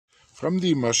from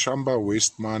the Mashamba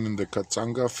West mine in the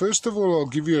Katanga. First of all, I'll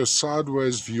give you a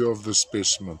sideways view of the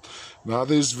specimen. Now,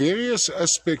 there's various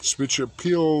aspects which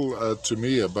appeal to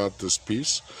me about this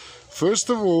piece. First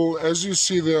of all, as you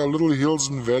see, there are little hills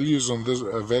and valleys on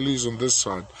this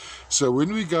side. So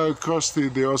when we go across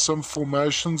there are some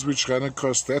formations which run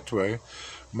across that way.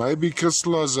 Maybe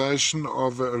crystallization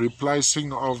of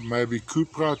replacing of maybe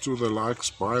cuprite or the likes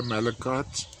by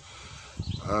malachite.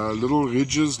 Little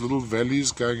ridges, little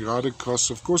valleys going right across.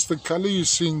 Of course, the color you're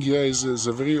seeing here is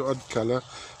a very odd color,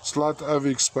 slight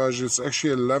overexposure. It's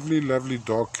actually a lovely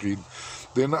dark green.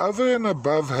 Then over and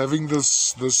above, having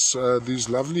these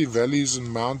lovely valleys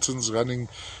and mountains running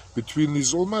between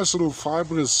these almost little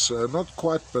fibrous, not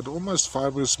quite, but almost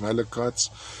fibrous malachites.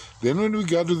 Then when we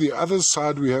go to the other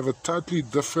side, we have a totally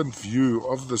different view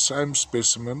of the same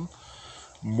specimen.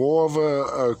 More of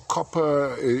a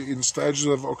copper in stages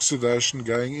of oxidation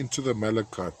going into the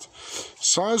malachite.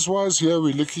 Size-wise here,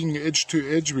 we're looking edge to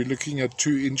edge, we're looking at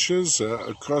 2 inches,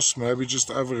 across maybe just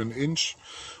over an inch.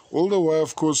 All the way,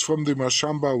 of course, from the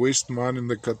Mashamba West mine in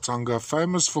the Katanga,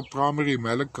 famous for primary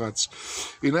malachites.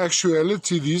 In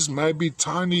actuality, these may be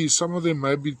tiny, some of them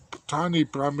may be tiny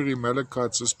primary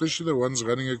malachites, especially the ones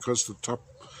running across the top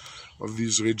of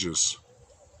these ridges.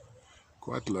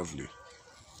 Quite lovely.